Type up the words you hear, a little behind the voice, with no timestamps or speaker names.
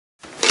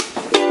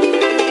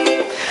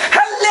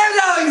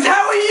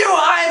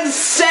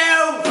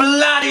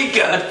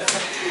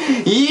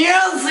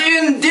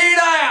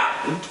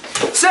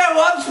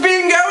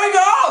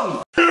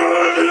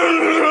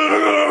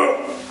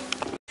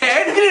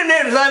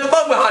the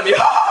bug behind me.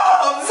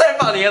 Oh, so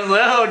funny, isn't it?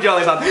 Oh,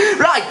 jolly fun.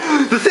 Right,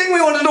 the thing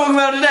we want to talk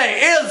about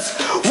today is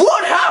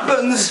what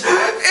happens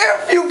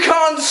if you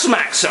can't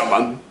smack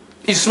someone.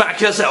 You smack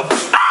yourself.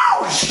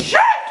 Ow, shit!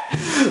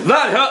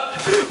 That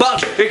hurt.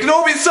 But it can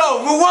all be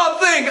solved with one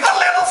thing, a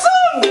little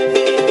song.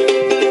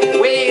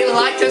 We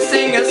like to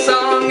sing a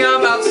song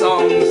about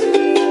songs.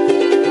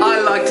 I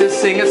like to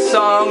sing a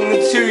song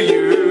to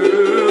you.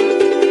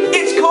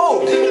 It's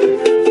called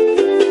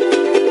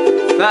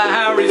the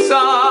Harry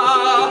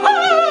Song.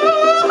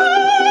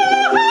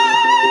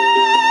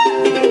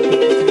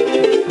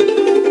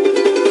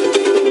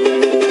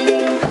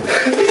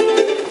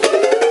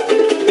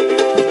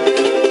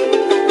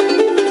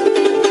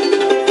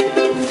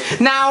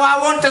 Now I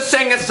want to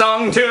sing a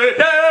song to you.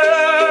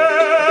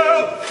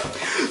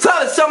 So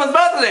it's someone's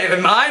birthday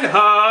in mine.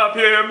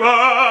 Happy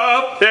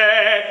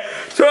birthday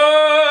to you.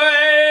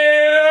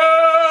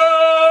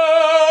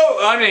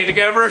 I need to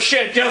go for a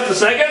shit just a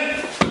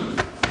second.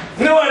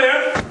 No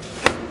idea.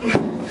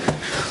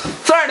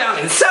 Sorry,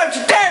 darling. So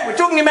today we're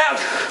talking about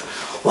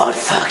what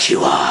fucks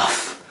you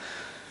off.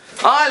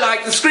 I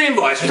like the scream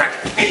voice. It's like,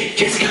 hey,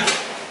 Jessica.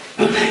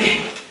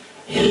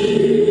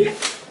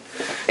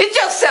 It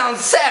just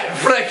sounds so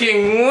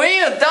freaking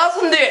weird,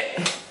 doesn't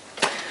it?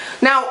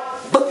 Now,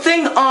 the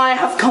thing I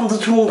have come to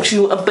talk to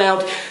you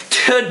about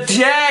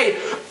today,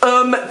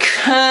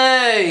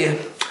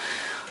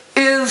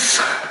 is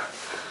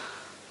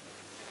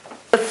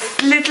a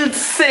little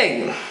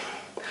thing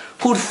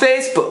called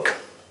Facebook.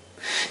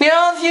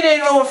 Now, if you don't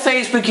know what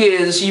Facebook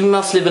is, you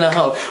must live in a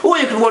hole. Or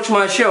you can watch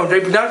my show,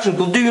 Dre Productions,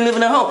 called Do You Live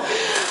in a Hole?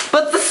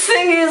 But the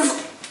thing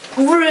is,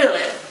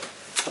 really,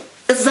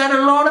 is that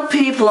a lot of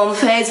people on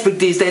Facebook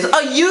these days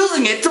are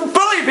using it to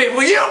bully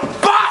people, you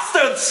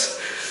bastards!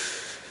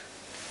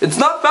 It's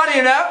not funny,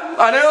 you know?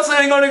 I know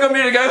sitting on a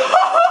computer going, it's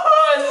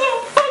so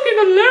fucking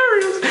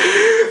hilarious.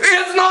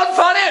 It's not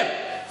funny.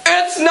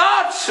 It's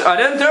not. I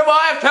don't know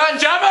why I've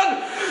turned German,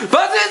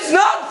 but it's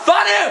not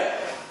funny.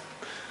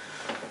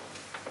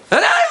 And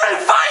I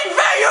will find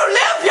where you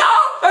live,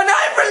 y'all, and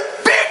I will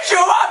beat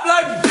you up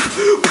like...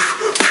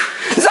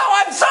 So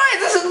I'm sorry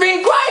this has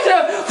been quite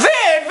a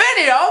weird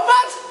video,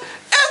 but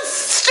it's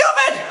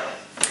stupid.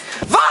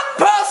 One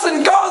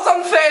person goes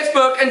on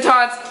Facebook and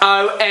types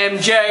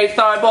OMG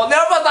Thibault.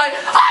 No one's like,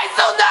 I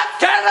do not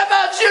care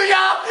about you,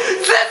 y'all.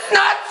 It's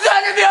not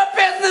none of your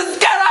business.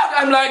 Get out.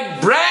 I'm like,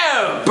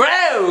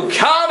 bro,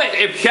 calm it,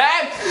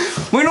 okay?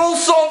 We all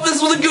solve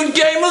this with a good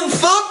game of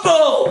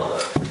football.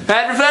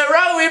 And if they're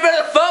wrong, we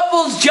bet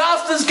football's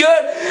just as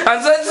good.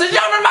 And since the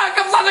German man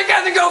comes on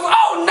again and goes,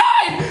 oh no,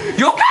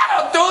 you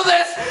cannot do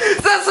this.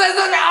 This is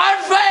an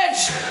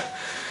outrage.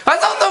 I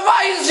don't know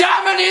why he's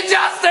German, he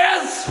just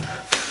is.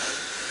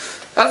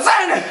 And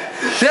then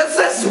there's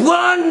this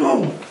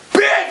one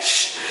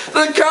bitch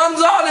that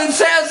comes on and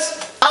says,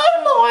 oh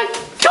my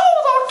God,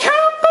 I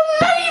can't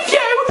believe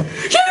you!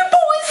 You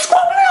boys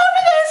squabbling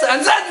over this! And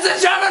then the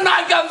German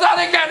man comes on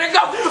again and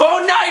goes,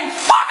 oh no,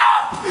 fuck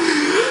off!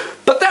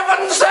 But they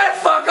wouldn't say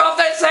fuck off,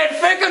 they said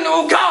fick and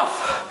hook off.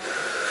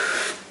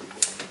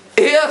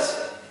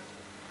 Yes.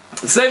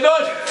 Say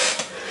good.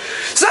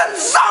 Then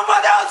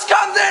someone else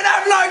comes in,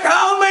 I'm like,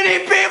 how many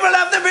people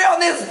have to be on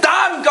this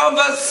damn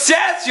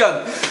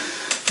conversation?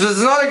 This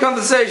is not a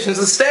conversation, it's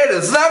a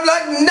status. And I'm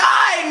like,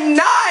 9.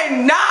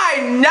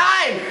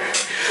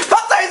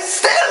 But they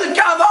still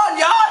come on,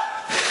 y'all.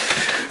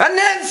 And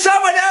then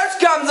someone else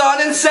comes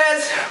on and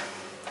says,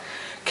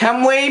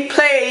 can we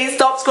please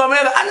stop scrolling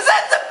over? And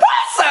then the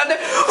person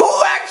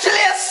who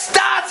actually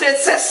started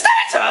the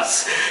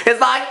status is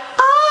like,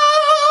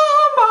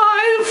 oh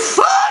my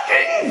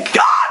fucking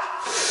God.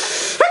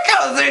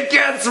 Because it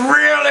gets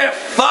really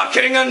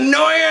fucking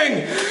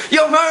annoying.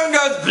 Your phone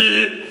goes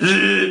beep,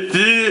 beep,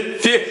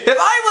 beep, beep. If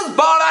I was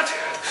bothered,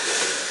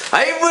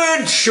 I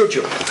would shoot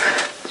you.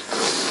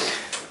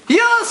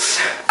 Yes,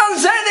 and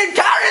then it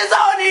carries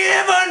on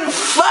even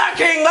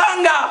fucking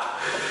longer.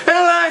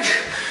 And like,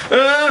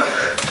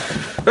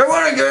 I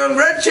want to go on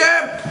red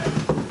chair.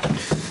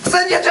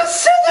 Then you're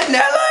just sitting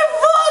there like,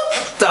 what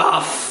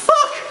the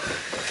fuck?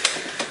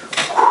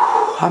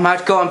 I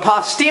might go and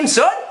pass steam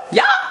soon.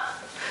 Yeah.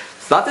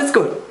 That is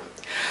good.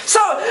 So,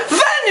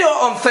 when you're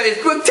on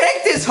Facebook,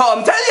 take this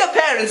home, tell your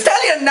parents,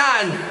 tell your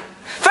nan.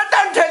 But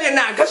don't tell your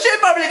nan, because she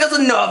probably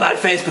doesn't know about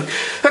Facebook.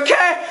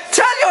 Okay?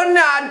 Tell your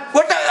nan,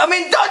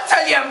 don't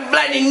tell your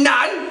bloody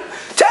nan.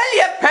 Tell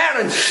your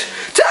parents,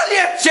 tell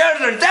your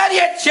children, tell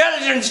your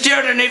children's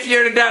children if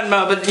you're a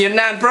grandma, but your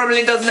nan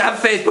probably doesn't have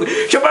Facebook.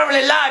 She'll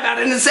probably lie about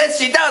it and says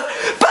she does,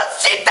 but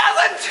she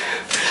doesn't.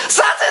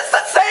 So that is the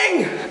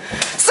thing.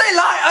 Say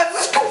lie, I'm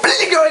just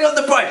completely going on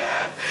the point.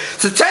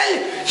 So tell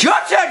your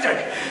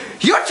children,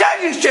 your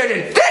children's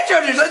children, their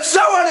children, and so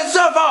on and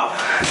so forth.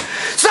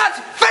 So that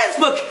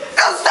Facebook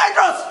is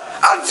dangerous,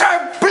 and so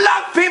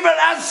block people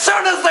as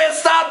soon as they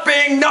start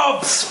being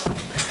knobs.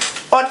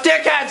 Or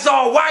dickheads,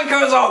 or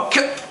wankers, or...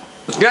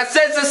 I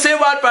said the C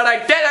word, but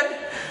I didn't.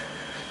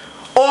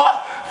 Or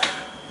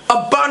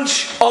a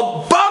bunch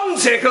of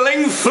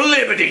bum-tickling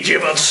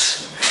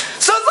flibbity-gibbers.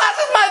 So that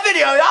is my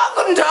video. Y'all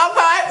couldn't talk,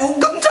 right?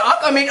 Couldn't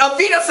talk. I mean, auf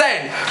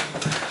Wiedersehen.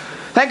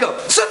 Thank you.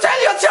 So tell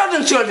your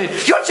children,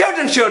 if they do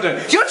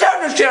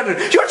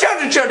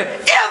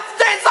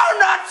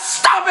not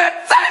stop it,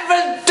 they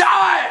will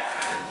die.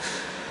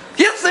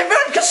 Yes, they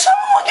will, because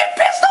someone will get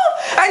pissed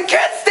off. And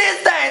kids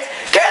these days,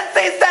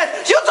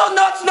 you do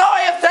not know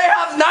if they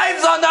have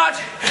knives or not.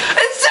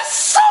 It's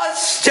just so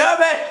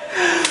stupid.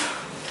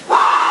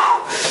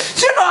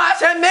 Do you know what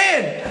I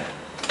mean?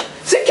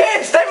 See,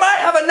 kids, they might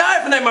have a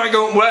knife and they might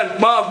go, well,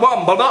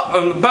 but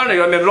apparently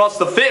I lost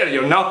the fear,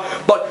 you know,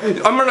 but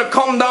I'm going to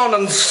come down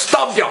and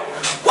stop you.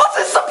 What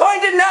is the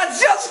point in that?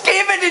 Just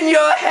keep it in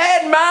your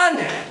head, man.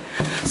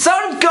 So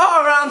don't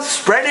go around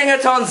spreading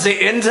it on the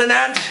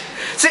internet.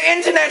 The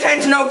internet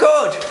ain't no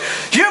good.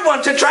 You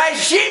want to try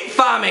sheep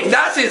farming.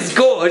 That is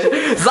good.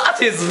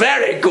 That is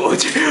very good.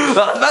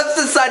 That's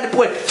beside the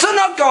point. So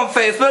not go on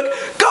Facebook.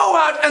 Go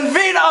out and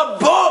read a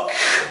book.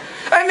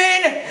 I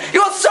mean,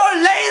 you're so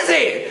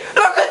lazy.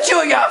 Look at you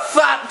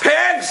fat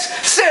pigs,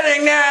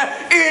 sitting there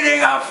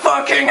eating a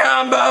fucking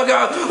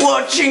hamburger,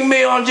 watching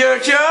me on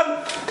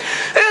YouTube.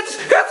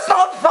 It's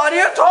not funny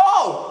at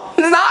all.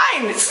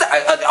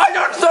 I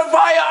don't know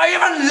why you're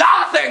even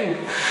laughing.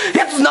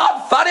 It's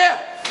not funny.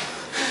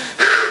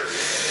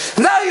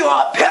 Now you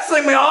are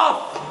pissing me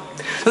off.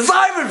 So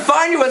I will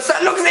find you and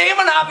say, look, it's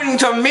even happening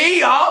to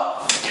me,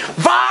 huh?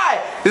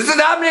 Why is it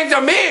happening to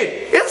me?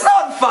 It's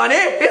not funny.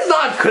 It's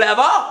not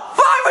clever.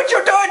 Why would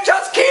you do it?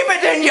 Just keep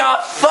it in your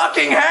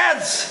fucking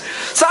heads.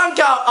 Some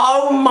go,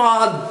 oh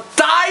my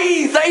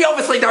days. They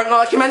obviously don't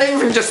like him and they're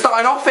even just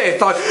starting off here.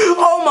 It's like,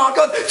 oh my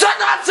god, do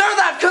not do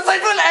that because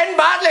it will end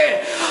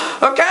badly.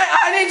 Okay,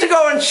 I need to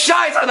go and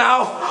shite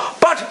now.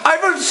 But I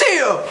will see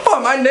you for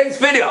my next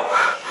video.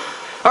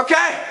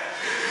 Okay?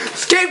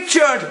 Keep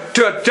tuned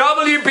to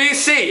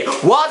WBC,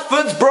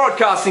 Watford's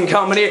broadcasting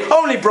company,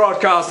 only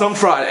broadcast on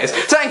Fridays.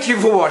 Thank you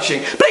for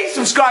watching. Please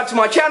subscribe to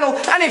my channel,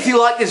 and if you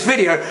like this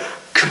video,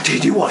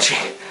 continue watching.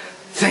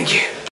 Thank you.